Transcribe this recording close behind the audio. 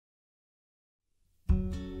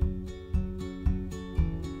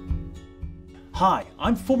Hi,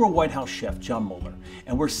 I'm former White House chef John Moeller,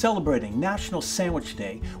 and we're celebrating National Sandwich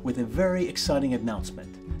Day with a very exciting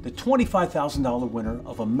announcement: the $25,000 winner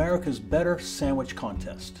of America's Better Sandwich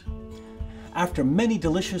Contest. After many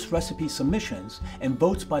delicious recipe submissions and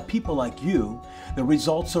votes by people like you, the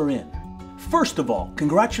results are in. First of all,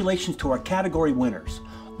 congratulations to our category winners,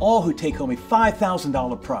 all who take home a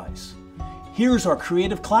 $5,000 prize. Here's our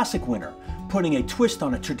Creative Classic winner, putting a twist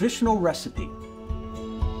on a traditional recipe.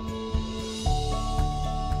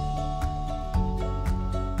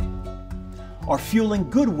 Our Fueling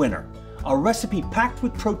Good winner, a recipe packed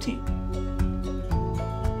with protein.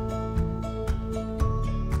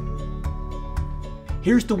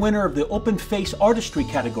 Here's the winner of the Open Face Artistry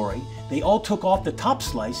category. They all took off the top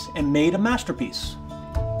slice and made a masterpiece.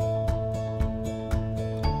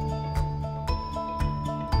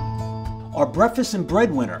 Our Breakfast and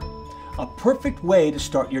Bread winner, a perfect way to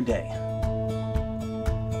start your day.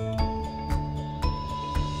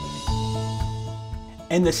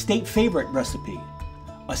 And the state favorite recipe,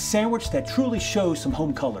 a sandwich that truly shows some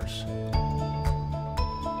home colors.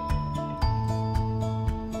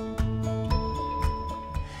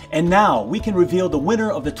 And now we can reveal the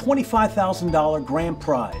winner of the $25,000 grand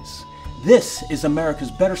prize. This is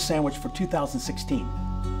America's Better Sandwich for 2016.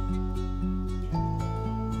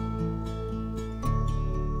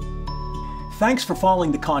 Thanks for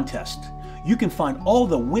following the contest. You can find all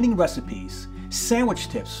the winning recipes, sandwich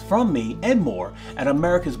tips from me, and more at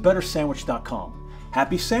americasbettersandwich.com.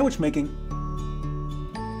 Happy sandwich making!